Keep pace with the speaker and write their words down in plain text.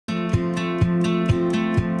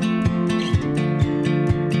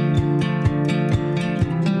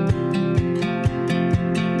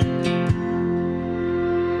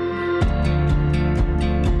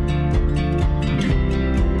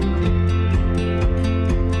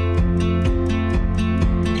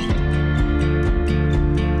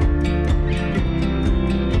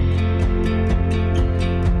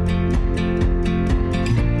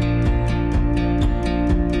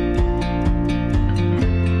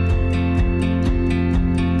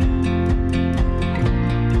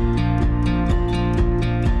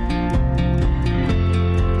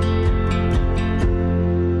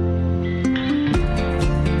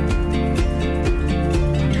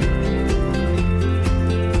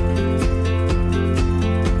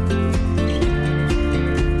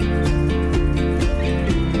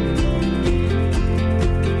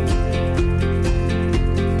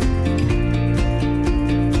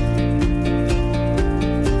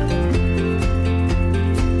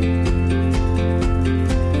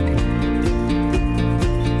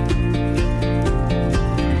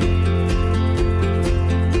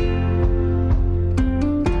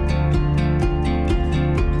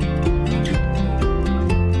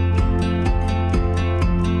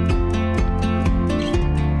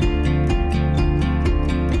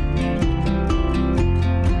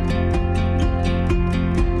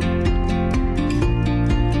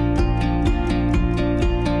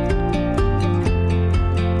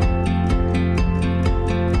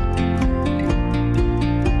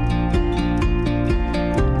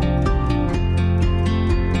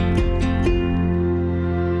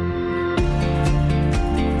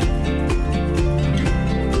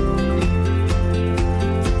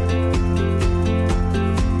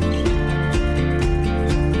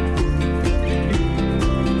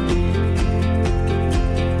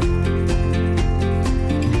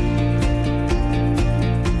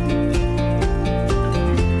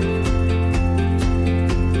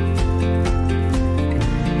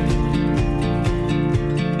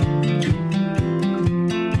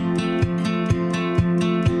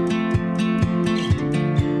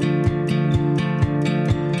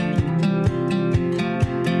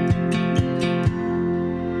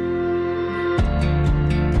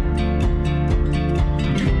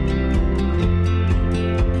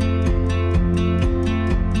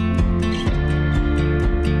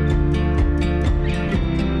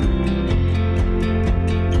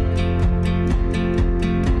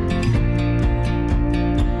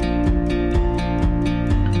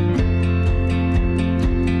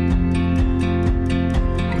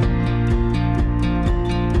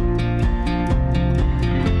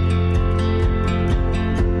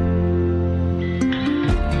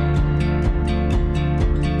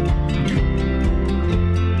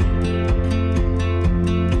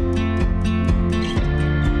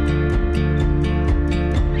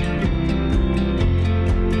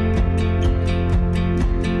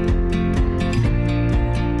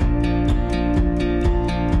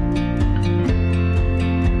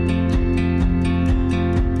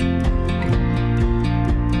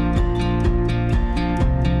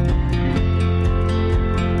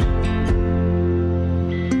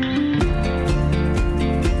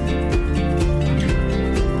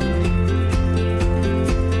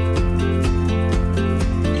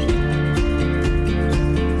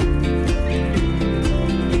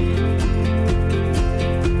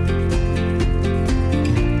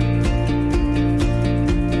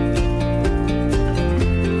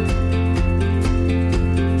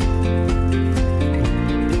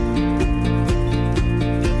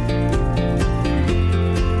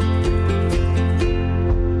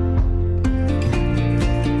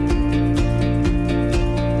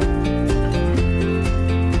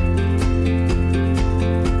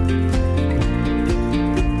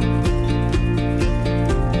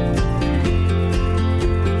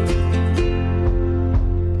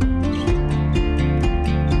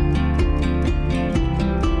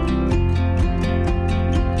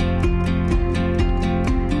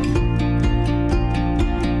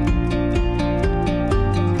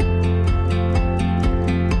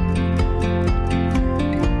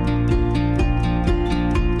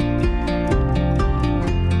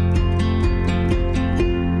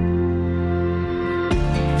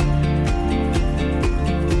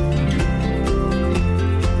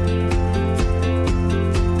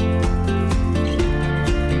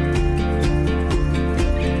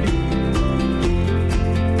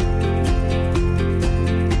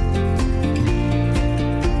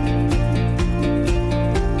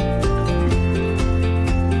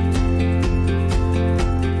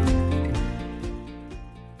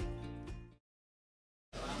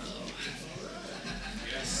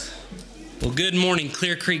Well, good morning,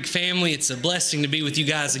 Clear Creek family. It's a blessing to be with you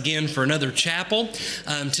guys again for another chapel.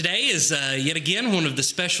 Today is yet again one of the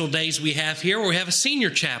special days we have here where we have a senior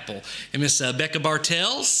chapel. And Miss Rebekah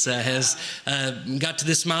Bartels has got to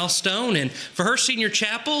this milestone. And for her senior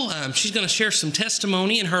chapel, she's going to share some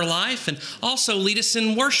testimony in her life and also lead us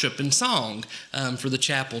in worship and song for the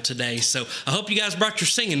chapel today. So I hope you guys brought your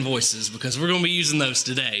singing voices because we're going to be using those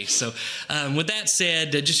today. So with that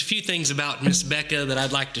said, just a few things about Miss Rebekah that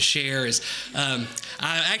I'd like to share is I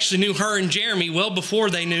actually knew her and Jeremy well before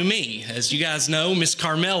they knew me. As you guys know, Miss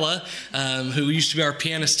Carmela, who used to be our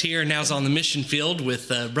pianist here and now is on the mission field with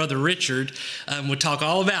Brother Richard, would talk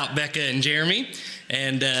all about Becca and Jeremy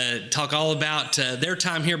and talk all about their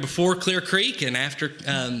time here before Clear Creek and after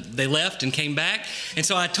they left and came back. And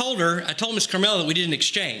so I told Miss Carmela that we did an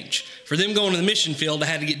exchange. For them going to the mission field, I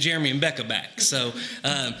had to get Jeremy and Becca back. So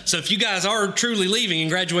if you guys are truly leaving and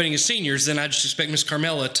graduating as seniors, then I just expect Miss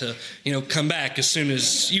Carmela to, come back as soon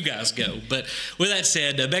as you guys go. But with that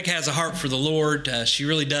said, Becca has a heart for the Lord. She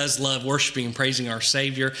really does love worshiping and praising our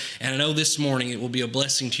Savior. And I know this morning it will be a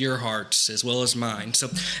blessing to your hearts as well as mine. So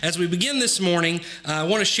as we begin this morning, I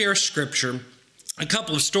want to share scripture. A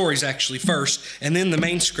couple of stories actually first, and then the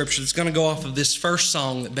main scripture that's going to go off of this first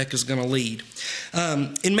song that Becca's going to lead.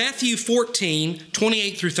 In Matthew 14,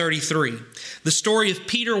 28 through 33, the story of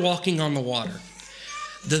Peter walking on the water.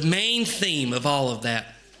 The main theme of all of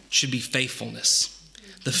that should be faithfulness.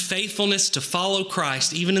 The faithfulness to follow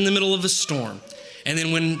Christ even in the middle of a storm. And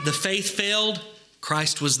then when the faith failed,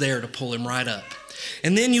 Christ was there to pull him right up.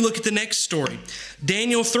 And then you look at the next story,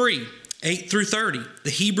 Daniel 3. 8 through 30,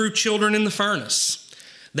 the Hebrew children in the furnace.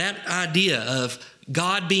 That idea of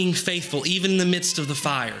God being faithful even in the midst of the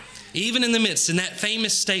fire, even in the midst, in that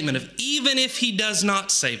famous statement of even if he does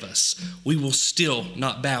not save us, we will still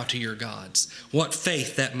not bow to your gods. What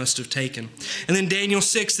faith that must have taken. And then Daniel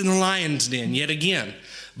 6 in the lion's den, yet again,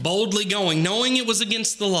 boldly going, knowing it was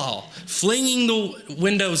against the law, flinging the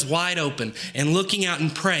windows wide open and looking out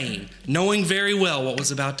and praying, knowing very well what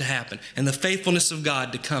was about to happen and the faithfulness of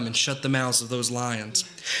God to come and shut the mouths of those lions.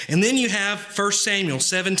 And then you have 1 Samuel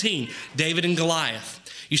 17, David and Goliath.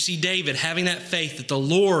 You see David having that faith that the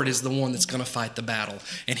Lord is the one that's going to fight the battle.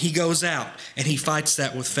 And he goes out and he fights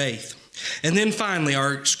that with faith. And then finally,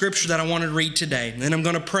 our scripture that I want to read today. And then I'm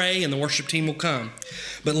going to pray and the worship team will come.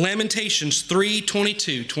 But Lamentations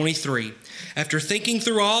 3:22, 23. After thinking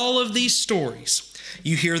through all of these stories,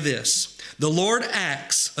 you hear this. The Lord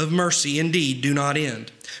acts of mercy indeed do not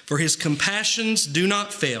end, for his compassions do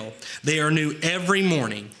not fail. They are new every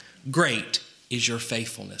morning. Great is your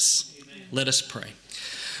faithfulness. Amen. Let us pray.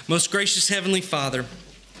 Most gracious Heavenly Father,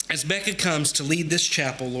 as Becca comes to lead this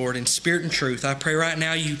chapel, Lord, in spirit and truth, I pray right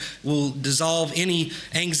now you will dissolve any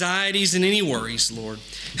anxieties and any worries, Lord.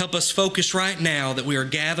 Help us focus right now that we are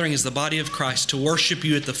gathering as the body of Christ to worship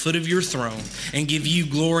you at the foot of your throne and give you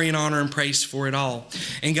glory and honor and praise for it all.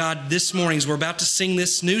 And God, this morning as we're about to sing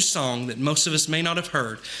this new song that most of us may not have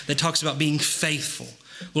heard that talks about being faithful,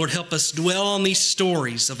 Lord, help us dwell on these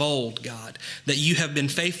stories of old, God, that you have been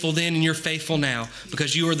faithful then and you're faithful now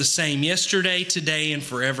because you are the same yesterday, today, and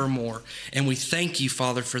forevermore. And we thank you,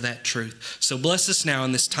 Father, for that truth. So bless us now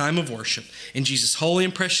in this time of worship. In Jesus' holy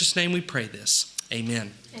and precious name we pray this.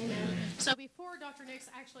 Amen. Amen. So before Dr. Nix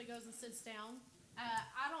actually goes and sits down,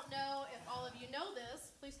 I don't know if all of you know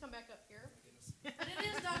this. Please come back up here. But it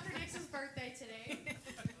is Dr. Nix's birthday today.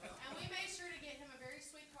 And we made sure to get him a very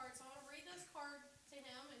sweet card. So I want to read this card to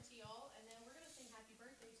him and to y'all, and then we're going to sing happy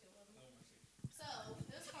birthday to him. So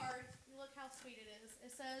this card, look how sweet it is.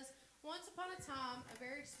 It says, once upon a time, a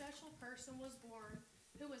very special person was born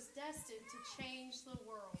who was destined to change the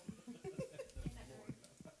world.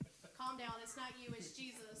 Calm down, it's not you, it's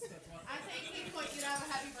Jesus. I think he wants you to have a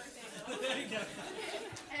happy birthday, though.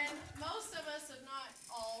 And most of us, if not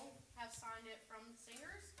all, have signed it from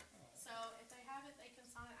singers. So if they have it, they can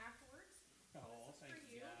sign it afterwards. Oh, thank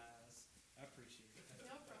you guys. I appreciate it.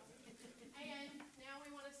 No problem. And now we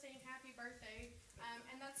want to sing happy birthday.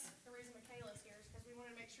 And that's the reason Michaela's here, is because we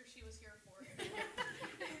wanted to make sure she was here for it.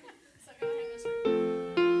 So go ahead, Miss Ruth.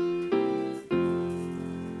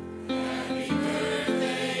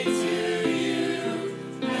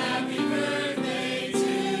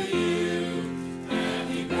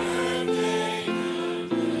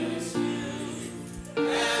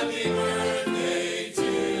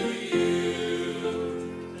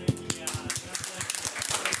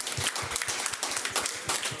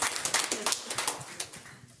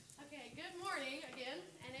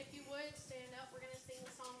 We're going to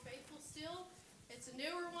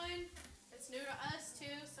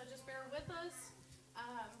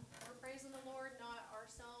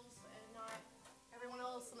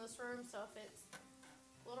so if it's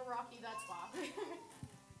a little rocky, that's why.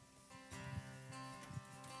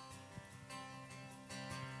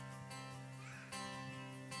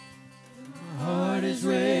 My heart is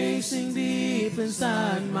racing deep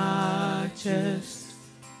inside my chest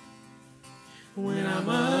when I'm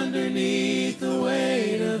underneath the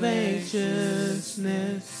weight of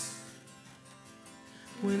anxiousness.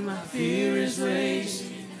 When my fear is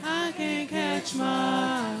raging, I can't catch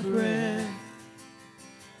my breath.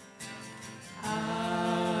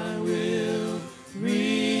 I will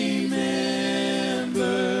remember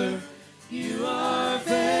you are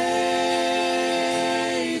faithful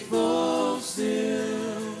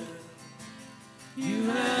still. You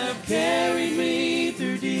have carried me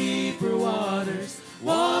through deeper waters,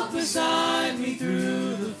 walked beside me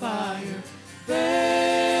through the fire. Faithful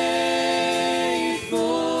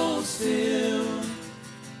still.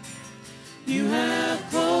 You have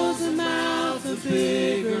closed the mouth of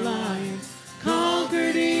bigger lions,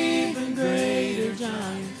 conquered even greater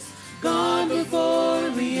giants, gone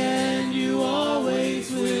before me and you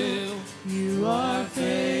always will. You are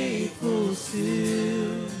faithful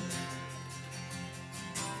still.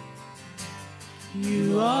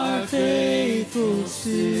 You are faithful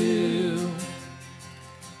still.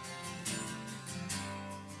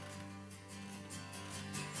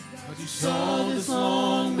 But you saw this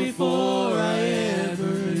long before I ever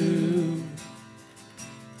knew,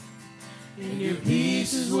 and your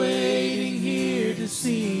peace is waiting here to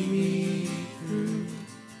see me through.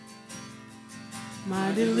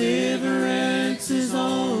 My deliverance is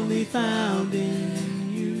only found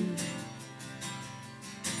in you,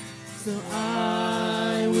 so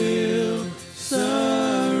I will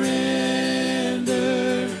surrender.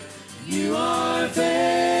 You are faithful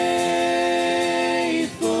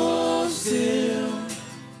still.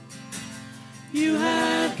 You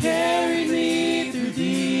have carried me through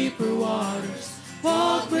deeper waters,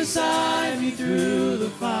 walked beside me through the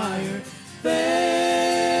fire. Faithful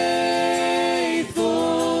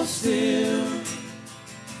still.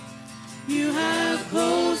 You have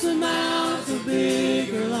closed the mouth of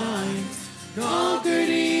bigger lions, conquered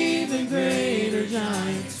even greater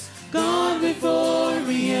giants, gone before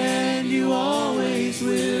me and you always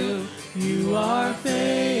will. You are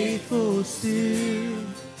faithful still.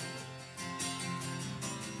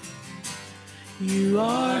 You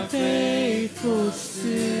are faithful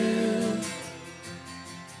still.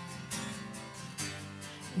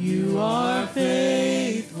 You are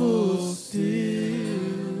faithful still.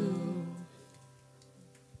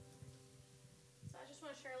 So I just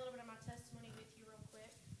want to share a little bit of my testimony with you real quick.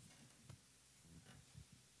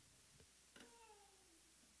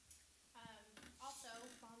 Also,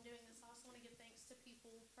 while I'm doing this, I also want to give thanks to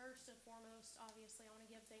people first and foremost. Obviously, I want to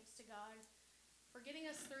give thanks to God for getting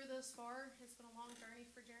us through this far. It's been a long journey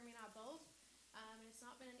for Jeremy and I both. It's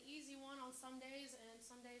not been an easy one on some days, and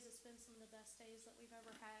some days it's been some of the best days that we've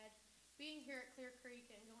ever had. Being here at Clear Creek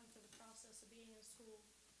and going through the process of being in school.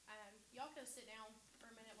 Y'all can sit down for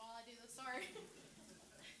a minute while I do this, sorry.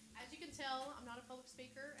 As you can tell, I'm not a public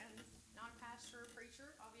speaker and not a pastor or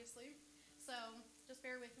preacher, obviously. So just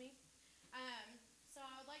bear with me. So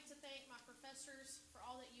I would like to thank my professors for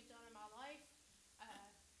all that you've done in my life.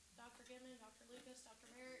 Dr. Gimmon, Dr. Lucas, Dr.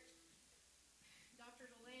 Merrick, Dr.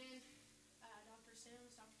 DeLand, Dr.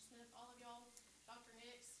 Sims, Dr. Smith, all of y'all, Dr.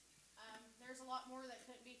 Nix. There's a lot more that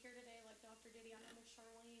couldn't be here today, like Dr. Diddy. I know Miss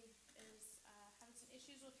Charlene is having some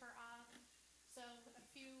issues with her eye. So a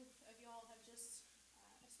few of y'all have just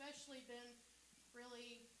especially been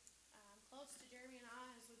really close to Jeremy and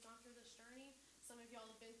I as we've gone through this journey. Some of y'all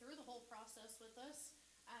have been through the whole process with us.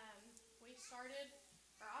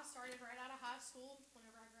 I started right out of high school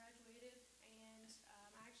whenever I graduated, and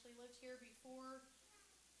I actually lived here before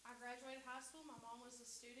I graduated high school. My mom was a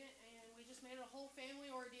student, and we just made it a whole family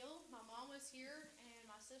ordeal. My mom was here, and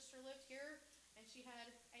my sister lived here, and she had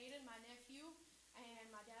Aiden, my nephew, and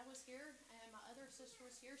my dad was here, and my other sister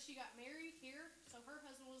was here. She got married here, so her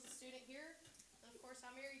husband was a student here. And of course, I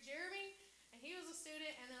married Jeremy, and he was a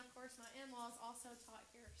student, and then of course my in-laws also taught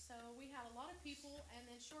here. So we had a lot of people, and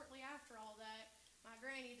then shortly after all that, my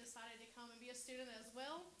granny decided to come and be a student as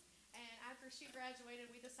well, and after she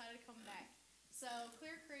graduated, we decided to come back. So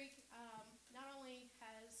Clear Creek not only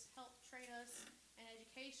has helped train us in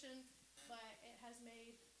education, but it has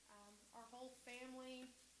made our whole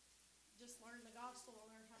family just learn the gospel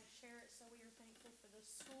and learn how to share it. So we are thankful for this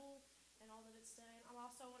school and all that it's done. I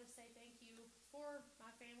also want to say thank you for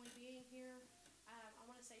my family being here. I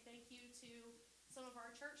want to say thank you to some of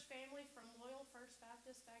our church family from Loyal First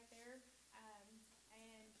Baptist back there,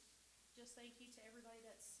 and just thank you to everybody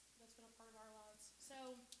that's been a part of our lives.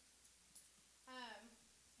 So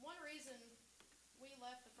one reason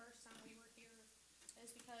first time we were here is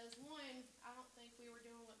because, one, I don't think we were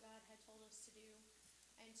doing what God had told us to do.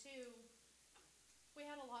 And two, we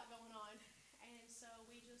had a lot going on. And so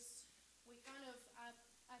we kind of,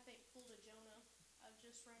 I think, pulled a Jonah of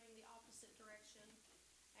just running the opposite direction.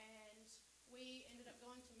 And we ended up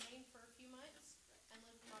going to Maine for a few months and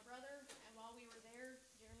lived with my brother. And while we were there,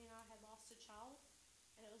 Jeremy and I had lost a child.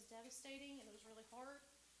 And it was devastating and it was really hard.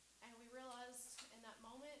 And we realized in that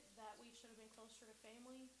moment that we should have been closer to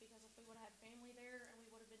family, because if we would have had family there and we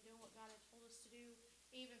would have been doing what God had told us to do,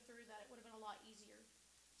 even through that, it would have been a lot easier.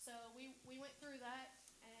 So we went through that,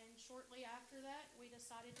 and shortly after that, we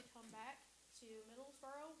decided to come back to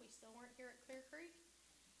Middlesboro. We still weren't here at Clear Creek,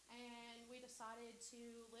 and we decided to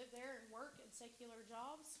live there and work in secular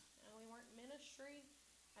jobs, and we weren't in ministry,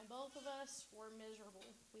 and both of us were miserable.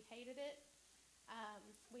 We hated it.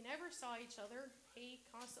 We never saw each other. He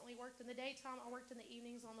constantly worked in the daytime. I worked in the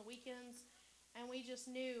evenings on the weekends. And we just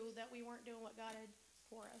knew that we weren't doing what God had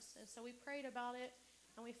for us. And so we prayed about it,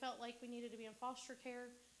 and we felt like we needed to be in foster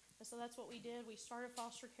care. And so that's what we did. We started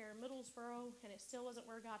foster care in Middlesboro, and it still wasn't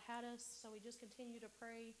where God had us. So we just continued to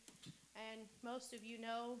pray. And most of you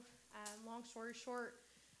know, long story short,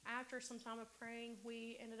 after some time of praying,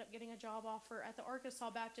 we ended up getting a job offer at the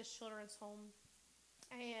Arkansas Baptist Children's Home.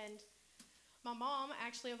 And my mom,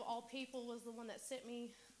 actually, of all people, was the one that sent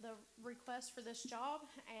me the request for this job.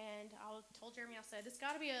 And I told Jeremy, I said, it's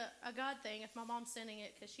got to be a God thing if my mom's sending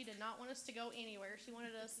it, because she did not want us to go anywhere. She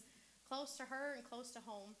wanted us close to her and close to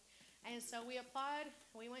home. And so we applied.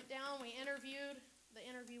 We went down. We interviewed. The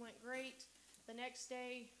interview went great. The next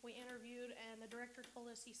day, we interviewed, and the director told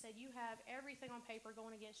us, he said, you have everything on paper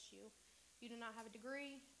going against you. You do not have a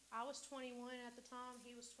degree. I was 21 at the time.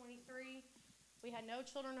 He was 23. We had no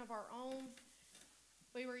children of our own.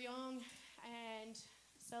 We were young, and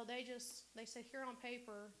so they said, here on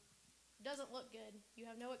paper, it doesn't look good. You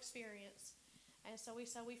have no experience. And so we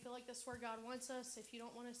said, we feel like this is where God wants us. If you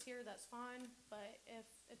don't want us here, that's fine. But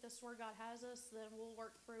if this is where God has us, then we'll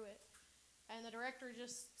work through it. And the director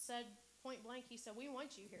just said point blank, he said, we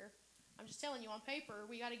want you here. I'm just telling you, on paper,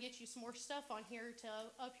 we got to get you some more stuff on here to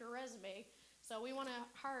up your resume. So we want to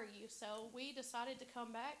hire you. So we decided to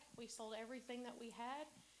come back. We sold everything that we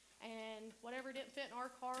had. And whatever didn't fit in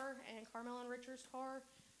our car and Carmel and Richard's car,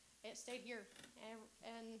 it stayed here.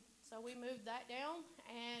 And so we moved that down,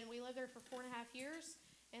 and we lived there for 4.5 years.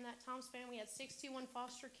 In that time span, we had 61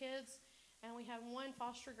 foster kids, and we had 1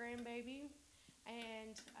 foster grandbaby.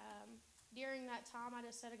 And during that time, I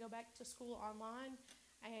decided to go back to school online,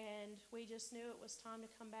 and we just knew it was time to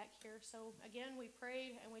come back here. So again, we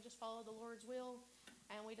prayed, and we just followed the Lord's will,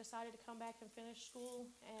 and we decided to come back and finish school.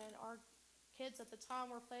 And our kids at the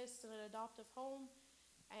time were placed in an adoptive home,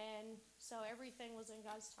 and so everything was in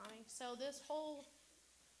God's timing. So this whole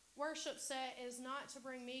worship set is not to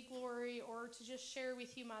bring me glory or to just share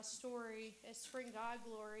with you my story. It's to bring God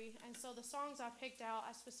glory. And so the songs I picked out,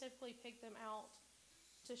 I specifically picked them out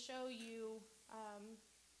to show you,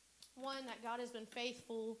 one, that God has been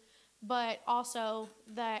faithful, but also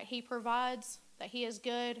that he provides, that he is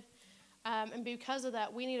good. And because of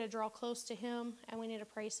that, we need to draw close to him, and we need to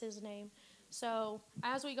praise his name. So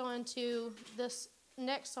as we go into this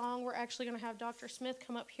next song, we're actually going to have Dr. Smith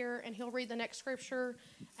come up here, and he'll read the next scripture.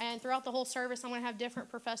 And throughout the whole service, I'm going to have different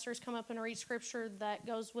professors come up and read scripture that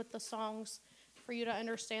goes with the songs for you to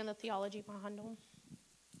understand the theology behind them.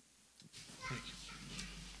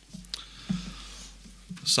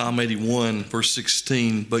 Psalm 81, verse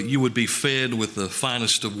 16, but you would be fed with the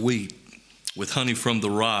finest of wheat, with honey from the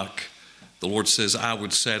rock. The Lord says, I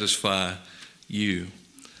would satisfy you.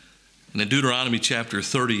 And in Deuteronomy chapter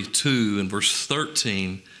 32 and verse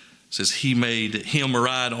 13, it says, he made him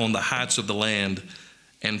ride on the heights of the land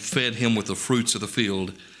and fed him with the fruits of the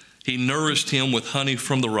field. He nourished him with honey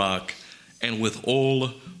from the rock and with oil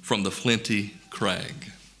from the flinty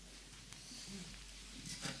crag.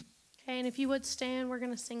 Okay, and if you would stand, we're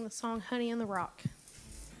going to sing the song Honey in the Rock.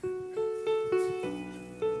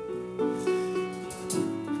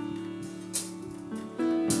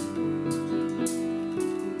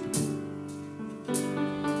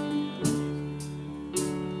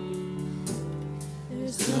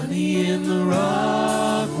 Honey in the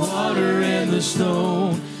rock, water in the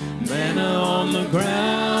stone, manna on the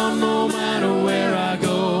ground, no matter where I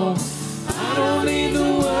go. I don't need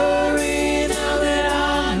to worry now that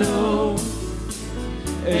I know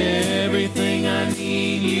everything I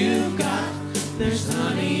need you've got. There's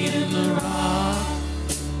honey in the rock.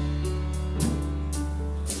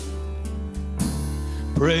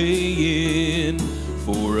 Praying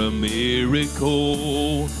for a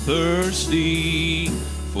miracle, thirsty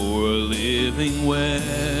for a living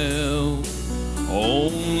well.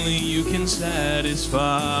 only you can satisfy.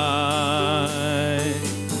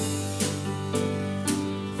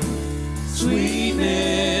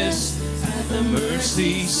 Sweetness at the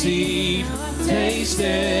mercy seat,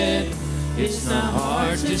 tasted, it's not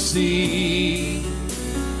hard to see.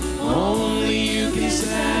 Only you can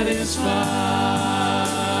satisfy.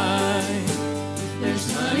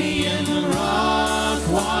 There's honey in the rock,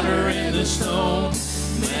 water in the stone,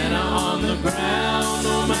 manna on the ground,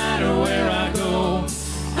 no matter where I go.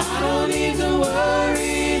 I don't need to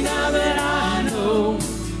worry now that I know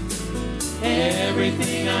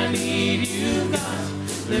everything I need you've got.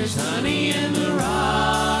 There's honey in the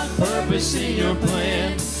rock, purpose in your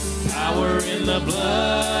plan, power in the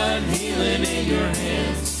blood, healing in your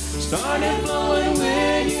hands. Started flowing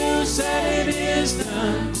when you said it is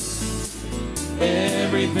done.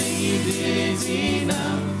 Everything you did is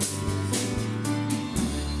enough.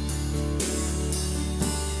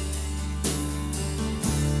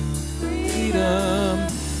 Freedom,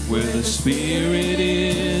 where the Spirit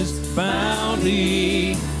is,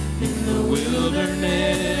 bounty in the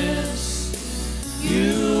wilderness.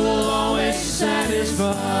 You will always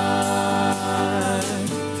satisfy.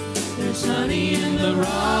 There's honey in the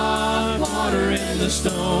rock, water in the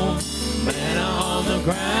stone, manna on the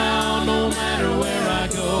ground, no matter where I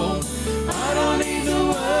go. I don't need to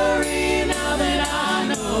worry now that I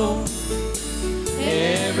know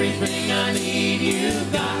everything I need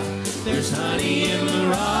you've got. There's honey in the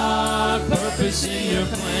rock, purpose in your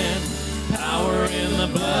plan, power in the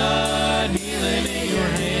blood, healing in your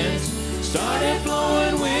hands. Started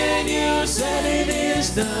flowing when you said it is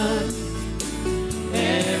done.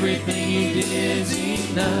 Everything you did is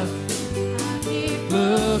enough. I keep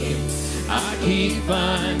looking, I keep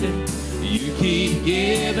finding, you keep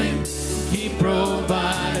giving, keep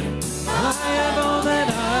providing. I have all that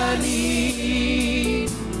I need.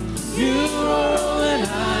 You are all that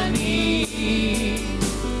I need.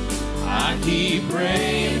 I keep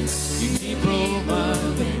praying, you keep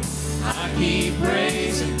providing. I keep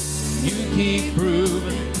praising, you keep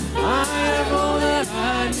proving. I have all that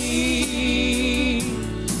I need.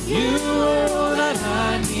 You are all that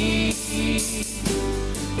I need.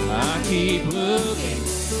 I keep looking,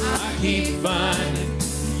 I keep finding,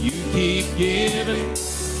 you keep giving,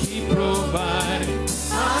 keep providing.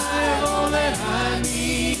 I have all that I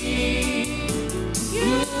need.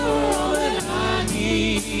 You are all that I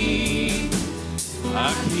need.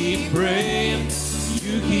 I keep praying,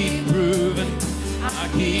 you keep proving. I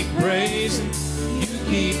keep praising, you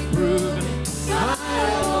keep proving. I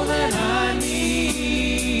have all that I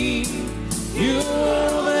need. You are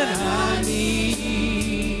all that I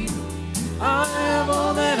need. I have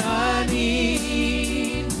all that I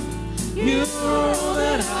need. You are all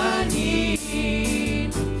that I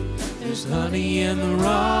need. There's honey in the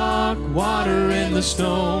rock, water in the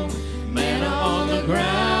stone, manna on the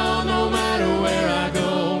ground, no matter where I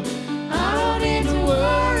go. I don't need to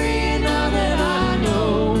worry now that I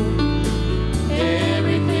know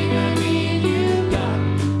everything I need you got.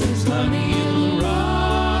 There's honey in the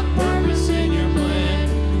rock, purpose in your plan,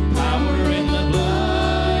 power in the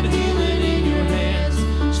blood, healing in your hands.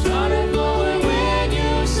 Started flowing when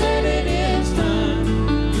you said it is done.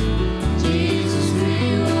 Jesus, who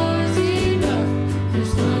you are is enough.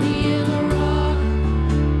 There's honey in the rock.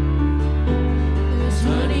 There's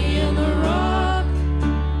honey in the rock.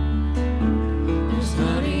 There's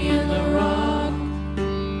honey in the rock.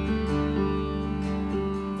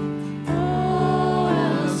 Oh,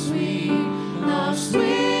 how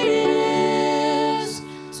sweet it is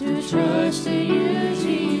to trust in you,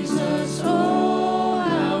 Jesus. Oh,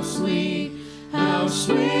 how sweet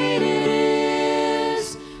it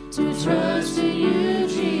is to trust in you,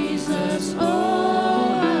 Jesus.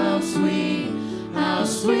 Oh, how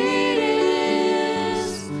sweet it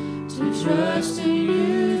is to trust in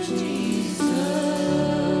you, Jesus.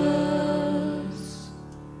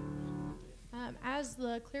 As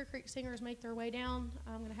the Clear Creek singers make their way down,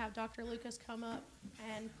 I'm going to have Dr. Lucas come up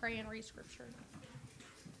and pray and read scripture.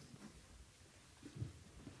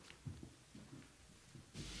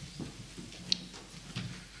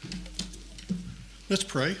 Let's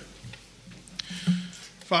pray.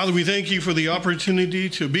 Father, we thank you for the opportunity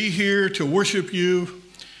to be here to worship you.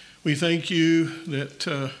 We thank you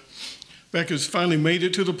that Becca's finally made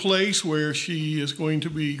it to the place where she is going to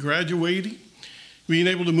be graduating, being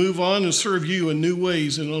able to move on and serve you in new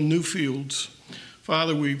ways and on new fields.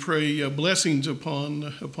 Father, we pray blessings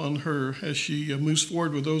upon her as she moves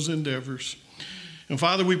forward with those endeavors. And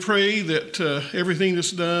Father, we pray that everything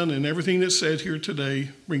that's done and everything that's said here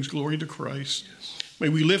today brings glory to Christ. May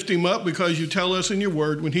we lift him up because you tell us in your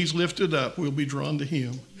word, when he's lifted up, we'll be drawn to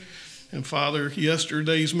him. And Father,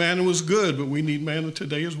 yesterday's manna was good, but we need manna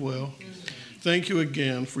today as well. Thank you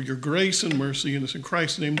again for your grace and mercy, and it's in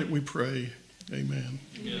Christ's name that we pray. Amen.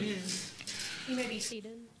 You may be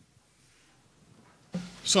seated.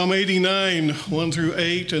 Psalm 89, 1 through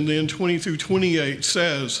 8, and then 20 through 28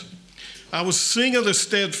 says, I will sing of the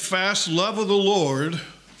steadfast love of the Lord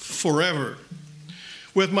forever.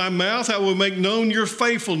 With my mouth I will make known your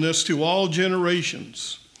faithfulness to all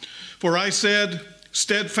generations. For I said,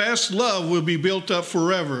 steadfast love will be built up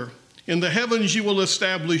forever. In the heavens you will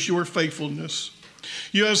establish your faithfulness.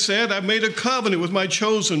 You have said, I've made a covenant with my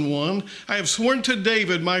chosen one. I have sworn to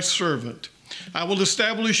David, my servant. I will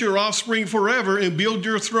establish your offspring forever and build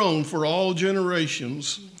your throne for all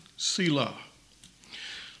generations. Selah.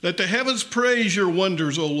 Let the heavens praise your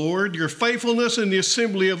wonders, O Lord, your faithfulness in the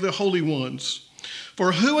assembly of the holy ones.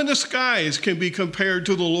 For who in the skies can be compared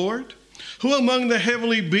to the Lord? Who among the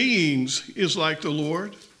heavenly beings is like the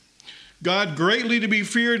Lord? God greatly to be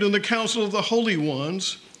feared in the council of the holy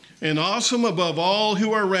ones, and awesome above all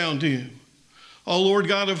who are around him. O Lord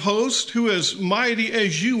God of hosts, who is mighty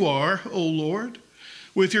as you are, O Lord,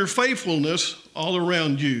 with your faithfulness all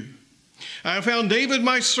around you. I have found David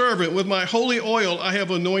my servant, with my holy oil I have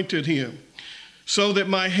anointed him, so that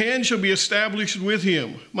my hand shall be established with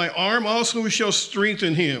him. My arm also shall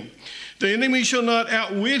strengthen him. The enemy shall not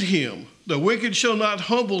outwit him. The wicked shall not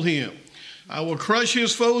humble him. I will crush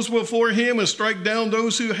his foes before him and strike down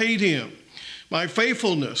those who hate him. My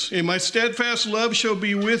faithfulness and my steadfast love shall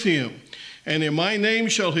be with him, and in my name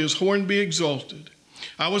shall his horn be exalted.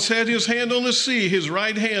 I will set his hand on the sea, his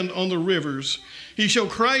right hand on the rivers. He shall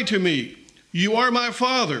cry to me, you are my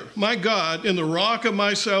Father, my God, and the rock of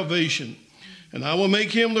my salvation. And I will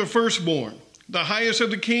make him the firstborn, the highest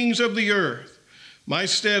of the kings of the earth. My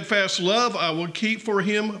steadfast love I will keep for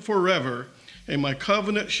him forever, and my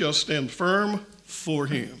covenant shall stand firm for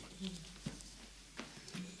him.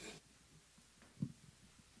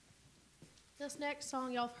 This next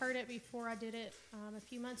song, y'all have heard it before. I did it a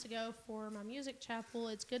few months ago for my music chapel.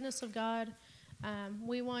 It's Goodness of God.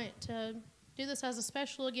 We want to do this as a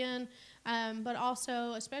special again, but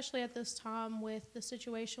also especially at this time with the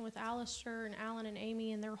situation with Alistair and Alan and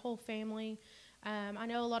Amy and their whole family. I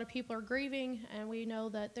know a lot of people are grieving, and we know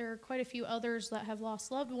that there are quite a few others that have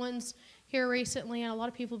lost loved ones here recently, and a lot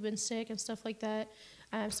of people have been sick and stuff like that.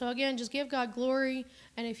 So again, just give God glory,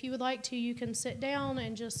 and if you would like to, you can sit down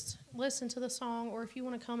and just listen to the song, or if you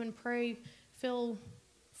want to come and pray, feel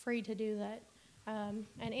free to do that. And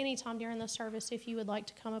anytime during the service, if you would like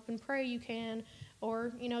to come up and pray, you can,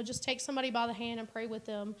 or, just take somebody by the hand and pray with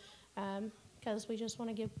them, because we just want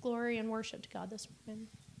to give glory and worship to God this morning.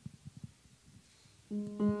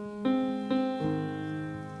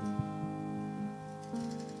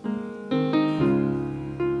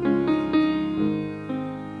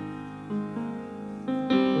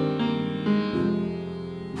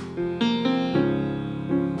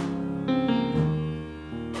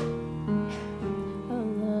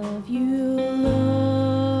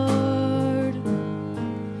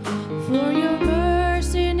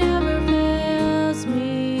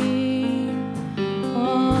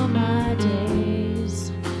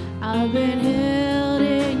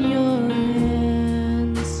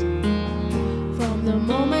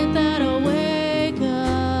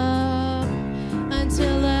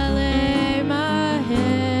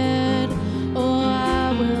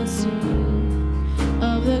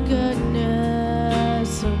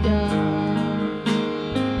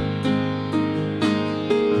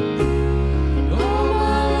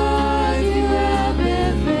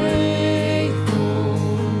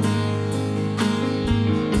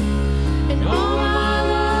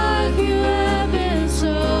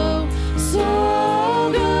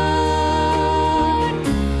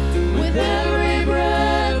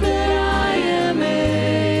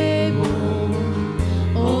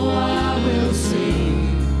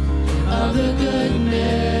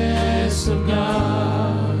 of God.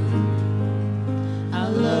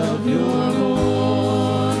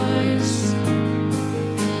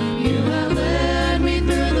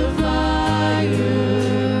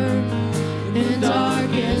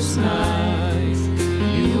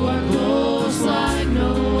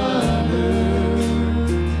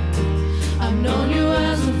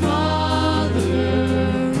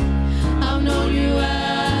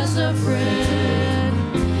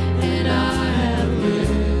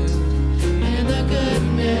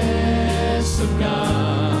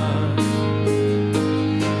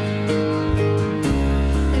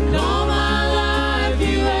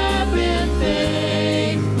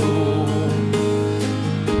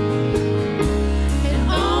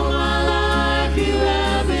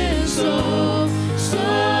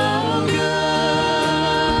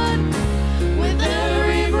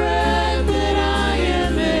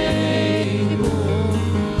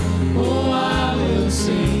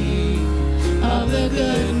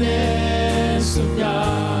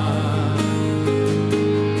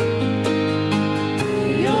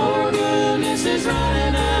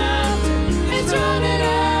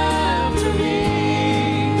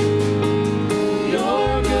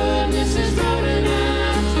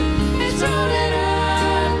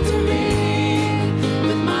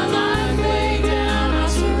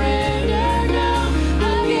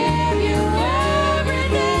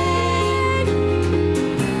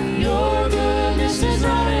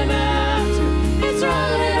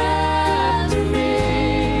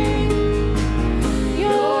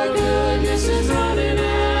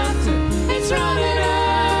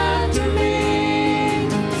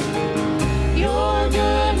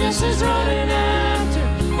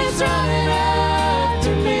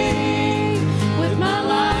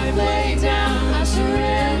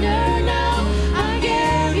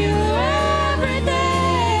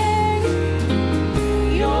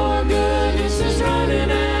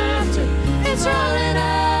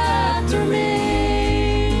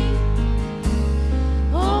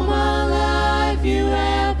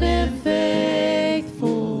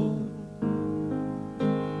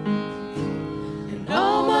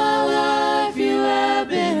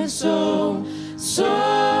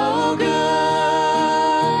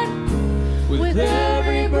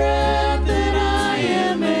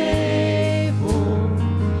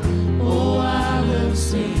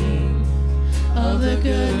 the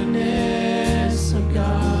goodness of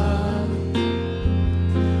God.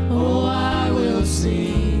 Oh, I will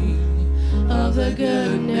sing of the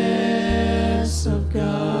goodness of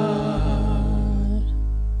God.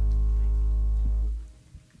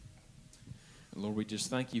 Lord, we just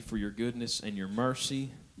thank you for your goodness and your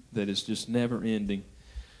mercy that is just never ending.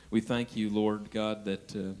 We thank you, Lord God,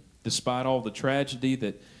 that despite all the tragedy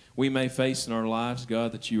that we may face in our lives,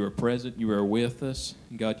 God, that you are present, you are with us,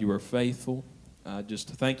 and God, you are faithful. Just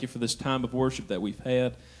thank you for this time of worship that we've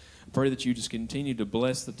had. I pray that you just continue to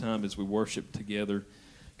bless the time as we worship together.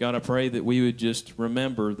 God, I pray that we would just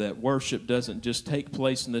remember that worship doesn't just take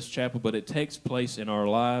place in this chapel, but it takes place in our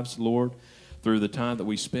lives, Lord, through the time that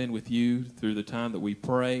we spend with you, through the time that we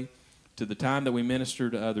pray, to the time that we minister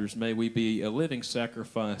to others. May we be a living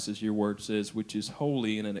sacrifice, as your word says, which is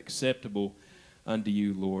holy and acceptable unto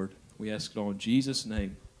you, Lord. We ask it all in Jesus'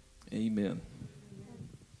 name. Amen.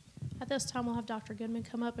 At this time, we'll have Dr. Goodman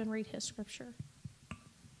come up and read his scripture.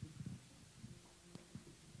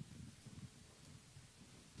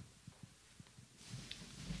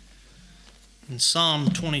 In Psalm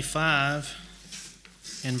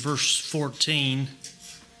 25 and verse 14,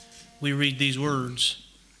 we read these words: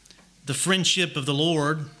 "The friendship of the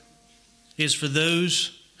Lord is for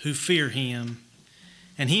those who fear him,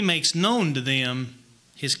 and he makes known to them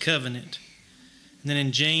his covenant." And then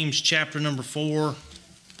in James chapter number 4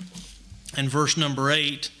 and verse number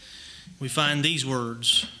 8, we find these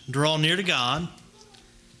words: "Draw near to God,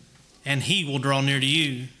 and he will draw near to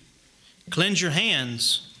you. Cleanse your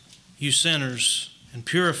hands, you sinners, and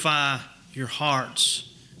purify your hearts,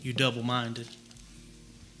 you double-minded."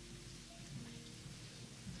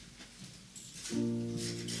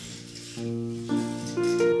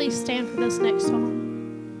 Please stand for this next song.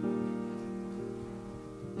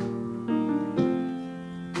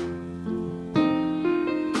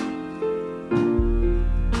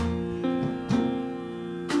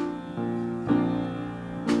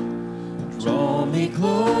 Draw me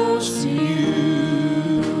close to you.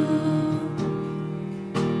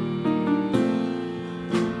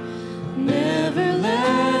 Never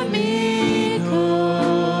let me go.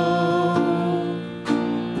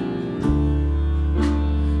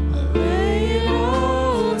 I lay it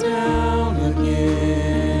all down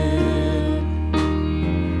again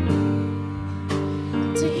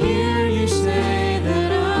to hear you say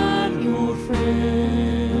that I'm your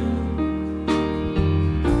friend.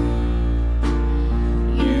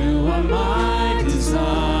 You are my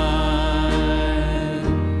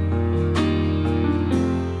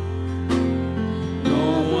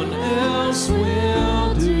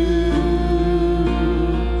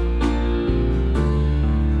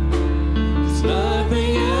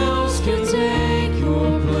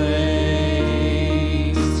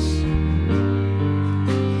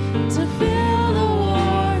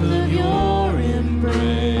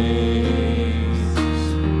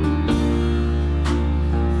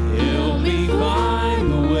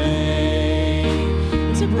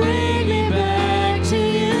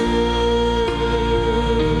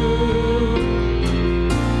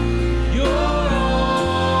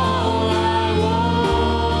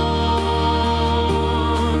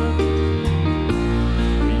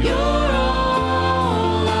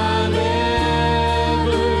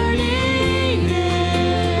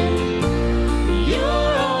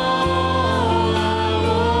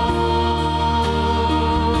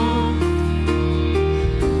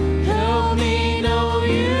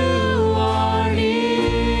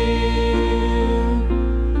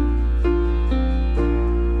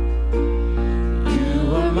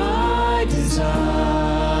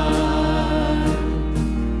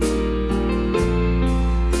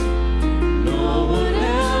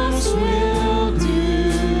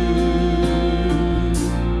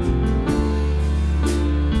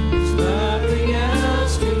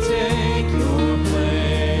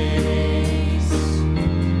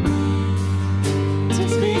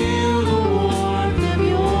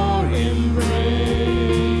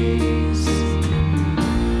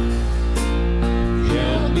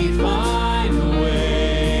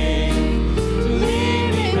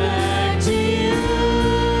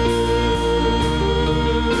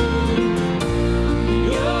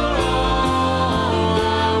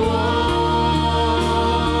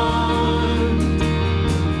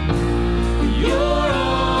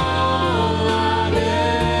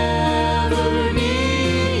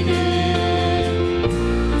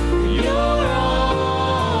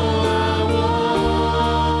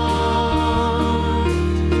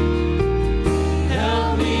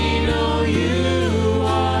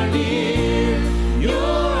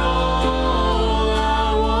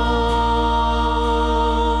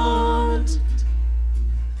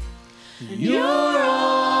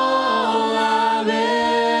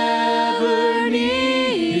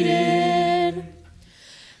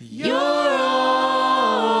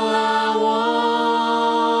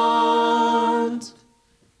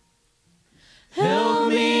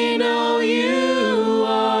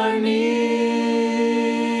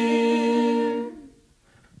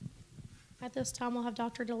this time we'll have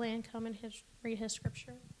Dr. DeLand come and read his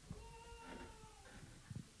scripture.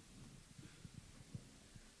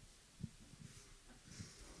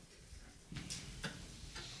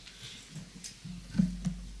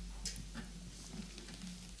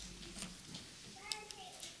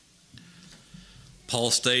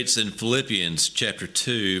 Paul states in Philippians chapter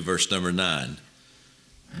 2, verse number 9,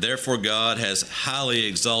 "Therefore God has highly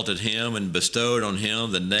exalted him and bestowed on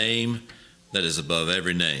him the name that is above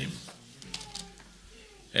every name."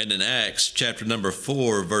 And in Acts chapter number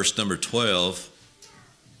 4, verse number 12,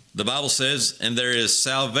 the Bible says, "And there is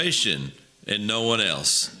salvation in no one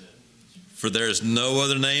else, for there is no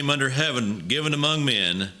other name under heaven given among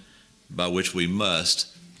men by which we must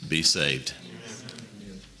be saved."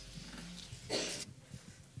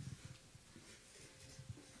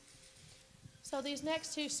 So these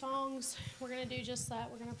next two songs, we're going to do just that.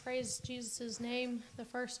 We're going to praise Jesus' name. The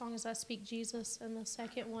first song is I Speak Jesus, and the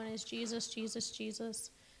second one is Jesus, Jesus, Jesus.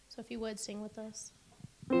 So if you would, sing with us.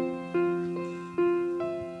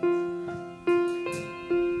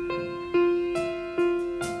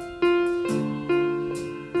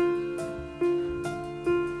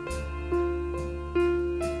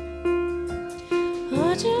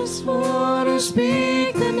 I just want to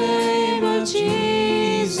speak the name of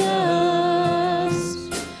Jesus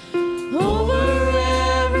over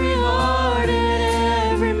every heart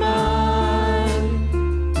and every mind,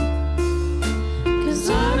 'cause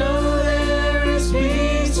I know there is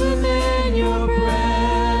peace within your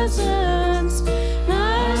presence.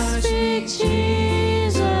 I speak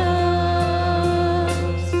Jesus.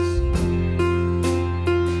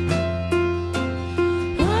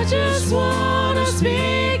 I just want to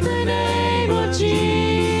speak the name of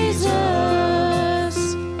Jesus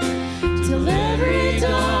till every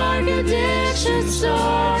dark addiction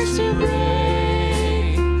starts to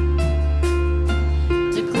break,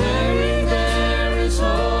 declaring there is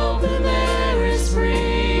hope and there is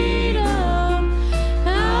freedom.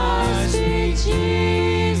 I speak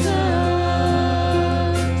Jesus.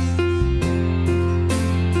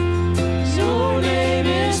 Your name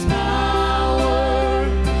is power,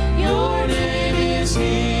 your name is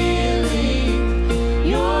healing,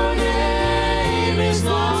 your name is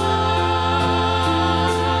life.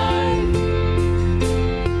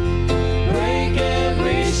 Break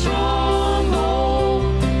every stronghold,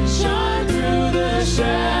 shine through the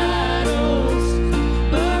shadows,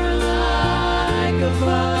 burn like a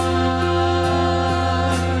fire.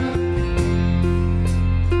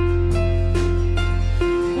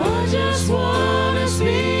 I just want to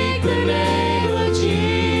speak the name of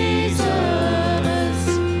Jesus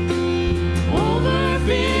over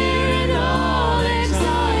fear and all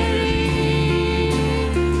anxiety,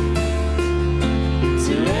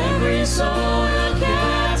 to every soul held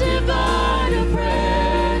captive by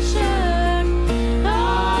depression. I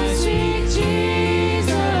speak Jesus.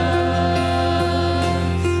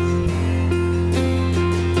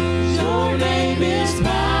 Your name is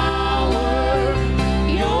power,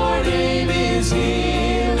 your name is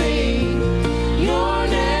healing, your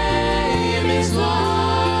name is life.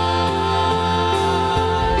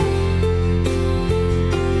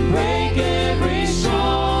 Break every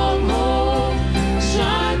stronghold,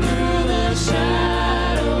 shine through the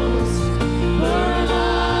shadows, burn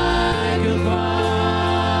like a fire.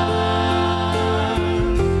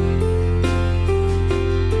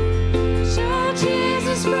 Shout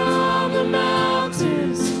Jesus from the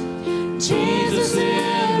mountains, Jesus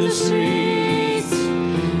in the streets,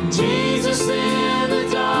 Jesus in the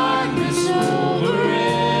darkness over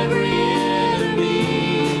every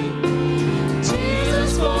enemy,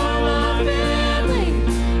 Jesus for my family.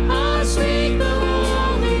 I speak the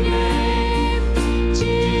holy name,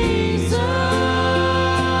 Jesus.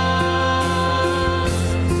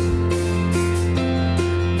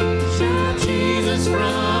 Shout Jesus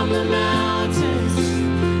from the mountains,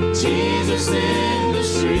 Jesus in the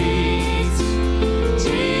streets,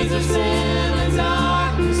 Jesus in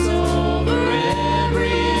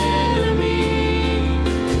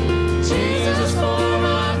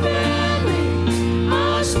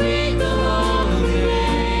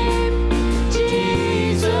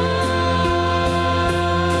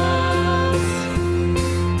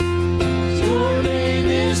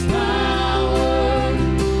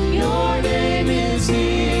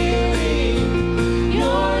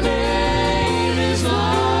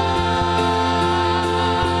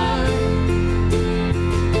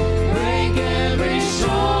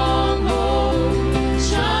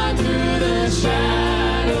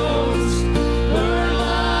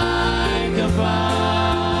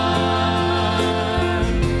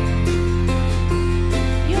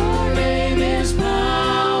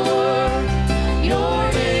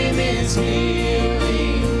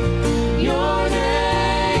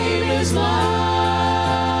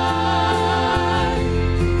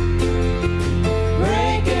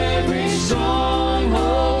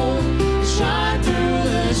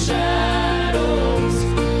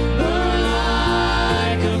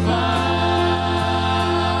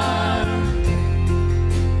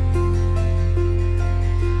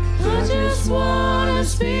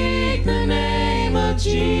speak the name of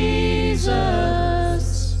Jesus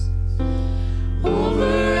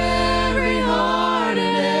over every heart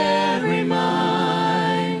and every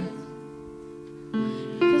mind.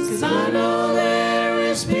 'Cause I know there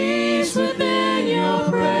is peace within your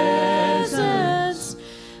presence.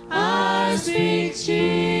 I speak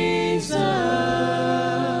Jesus.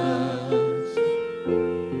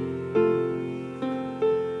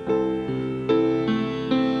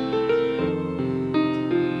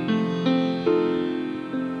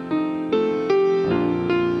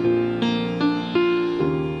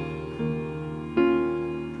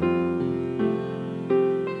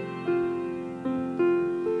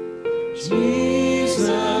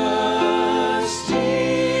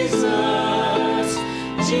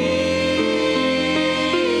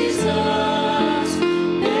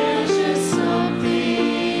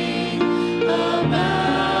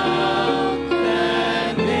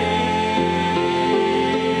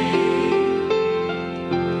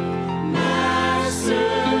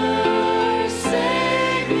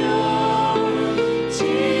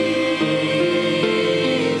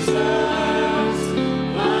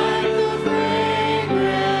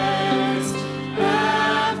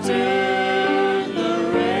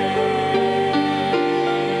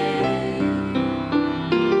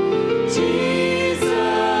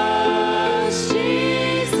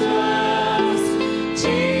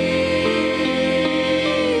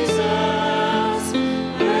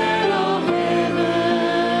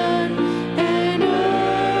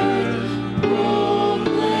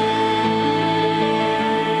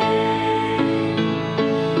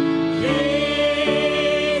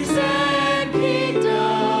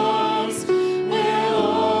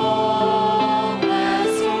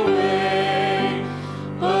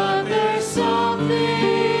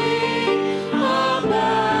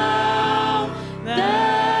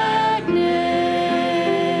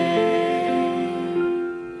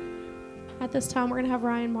 At this time, we're going to have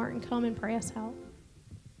Ryan Martin come and pray us out.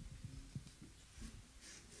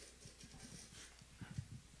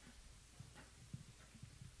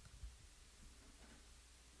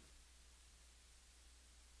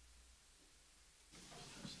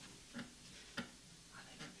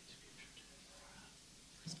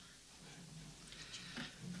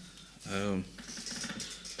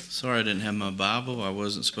 Sorry I didn't have my Bible. I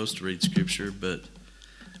wasn't supposed to read Scripture, but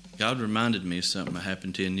God reminded me of something that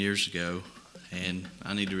happened 10 years ago, and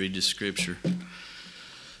I need to read this Scripture.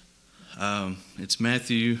 It's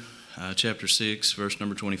Matthew chapter 6, verse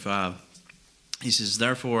number 25. He says,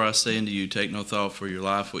 "Therefore I say unto you, take no thought for your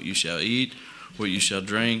life, what you shall eat, what you shall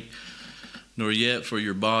drink, nor yet for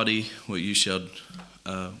your body, what you shall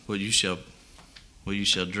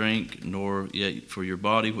drink, nor yet for your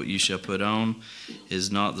body what you shall put on. Is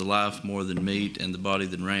not the life more than meat, and the body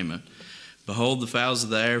than raiment? Behold the fowls of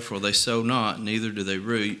the air, for they sow not, neither do they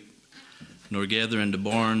reap, nor gather into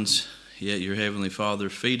barns, yet your heavenly Father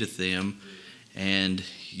feedeth them, and are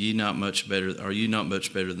you not much better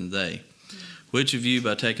than they? Which of you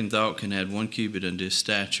by taking thought can add 1 cubit unto his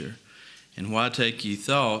stature? And why take ye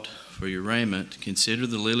thought for your raiment? Consider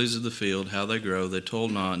the lilies of the field, how they grow, they toil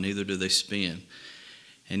not, neither do they spin.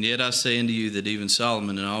 And yet I say unto you that even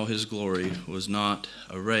Solomon in all his glory was not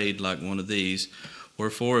arrayed like one of these.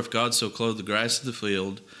 Wherefore, if God so clothe the grass of the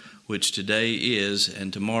field, which today is,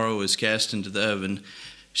 and tomorrow is cast into the oven,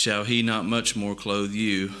 shall he not much more clothe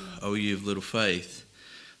you, O ye of little faith?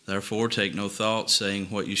 Therefore take no thought, saying,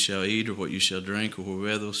 what you shall eat, or what you shall drink, or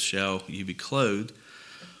wherewithal shall you be clothed.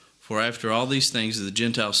 For after all these things do the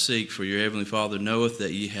Gentiles seek, for your heavenly Father knoweth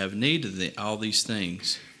that ye have need of all these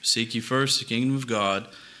things. Seek ye first the kingdom of God,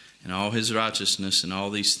 and all his righteousness, and all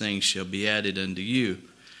these things shall be added unto you.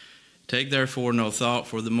 Take therefore no thought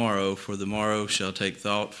for the morrow shall take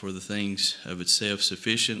thought for the things of itself.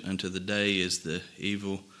 Sufficient unto the day is the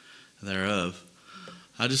evil thereof."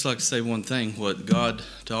 I'd just like to say one thing. What God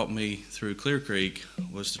taught me through Clear Creek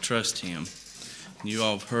was to trust him. You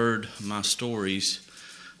all have heard my stories.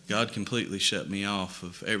 God completely shut me off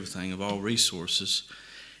of everything, of all resources.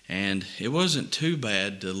 And it wasn't too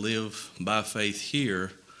bad to live by faith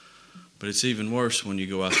here, but it's even worse when you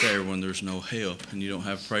go out there when there's no help and you don't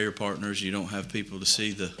have prayer partners, you don't have people to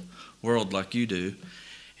see the world like you do.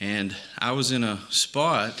 And I was in a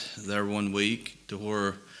spot there one week to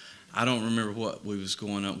where I don't remember what was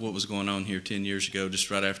going on here 10 years ago,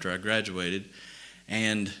 just right after I graduated.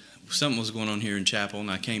 And something was going on here in chapel,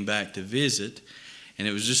 and I came back to visit. And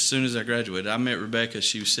it was just as soon as I graduated. I met Rebekah.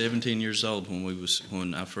 She was 17 years old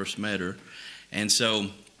when I first met her. And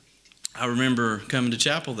so I remember coming to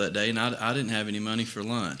chapel that day, and I didn't have any money for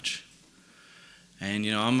lunch. And,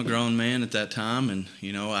 I'm a grown man at that time, and,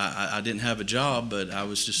 I didn't have a job, but I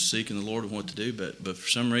was just seeking the Lord on what to do. But for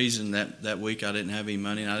some reason, that week I didn't have any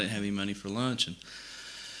money, and I didn't have any money for lunch. And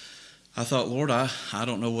I thought, Lord, I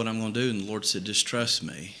don't know what I'm going to do. And the Lord said, just trust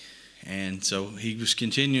me. And so he was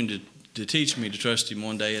continuing to teach me to trust him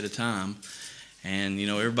one day at a time. And,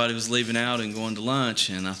 everybody was leaving out and going to lunch,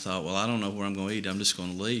 and I thought, well, I don't know where I'm going to eat. I'm just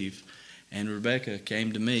going to leave. And Rebekah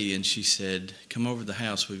came to me, and she said, come over to the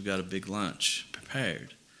house. We've got a big lunch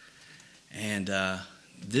prepared. And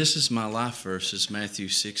this is my life verse. It's Matthew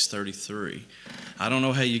 6:33. I don't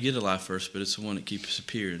know how you get a life verse, but it's the one that keeps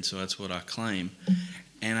appearing, so that's what I claim.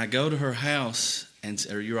 And I go to her house,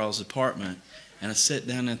 or your all's apartment, and I sit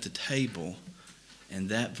down at the table, and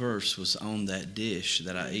that verse was on that dish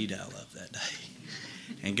that I eat out of that day.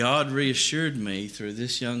 And God reassured me through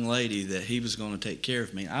this young lady that he was going to take care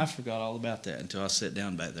of me. I forgot all about that until I sat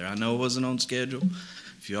down back there. I know it wasn't on schedule.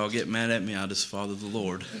 If you all get mad at me, I'll just follow the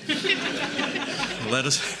Lord. Let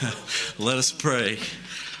us pray.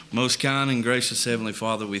 Most kind and gracious Heavenly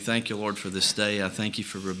Father, we thank you, Lord, for this day. I thank you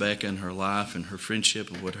for Rebekah and her life and her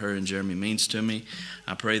friendship and what her and Jeremy means to me.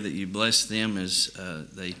 I pray that you bless them as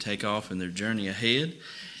they take off in their journey ahead.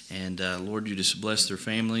 And, Lord, you just bless their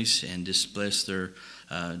families and just bless their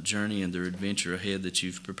journey and their adventure ahead that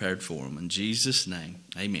you've prepared for them. In Jesus' name,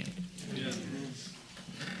 amen. Yeah.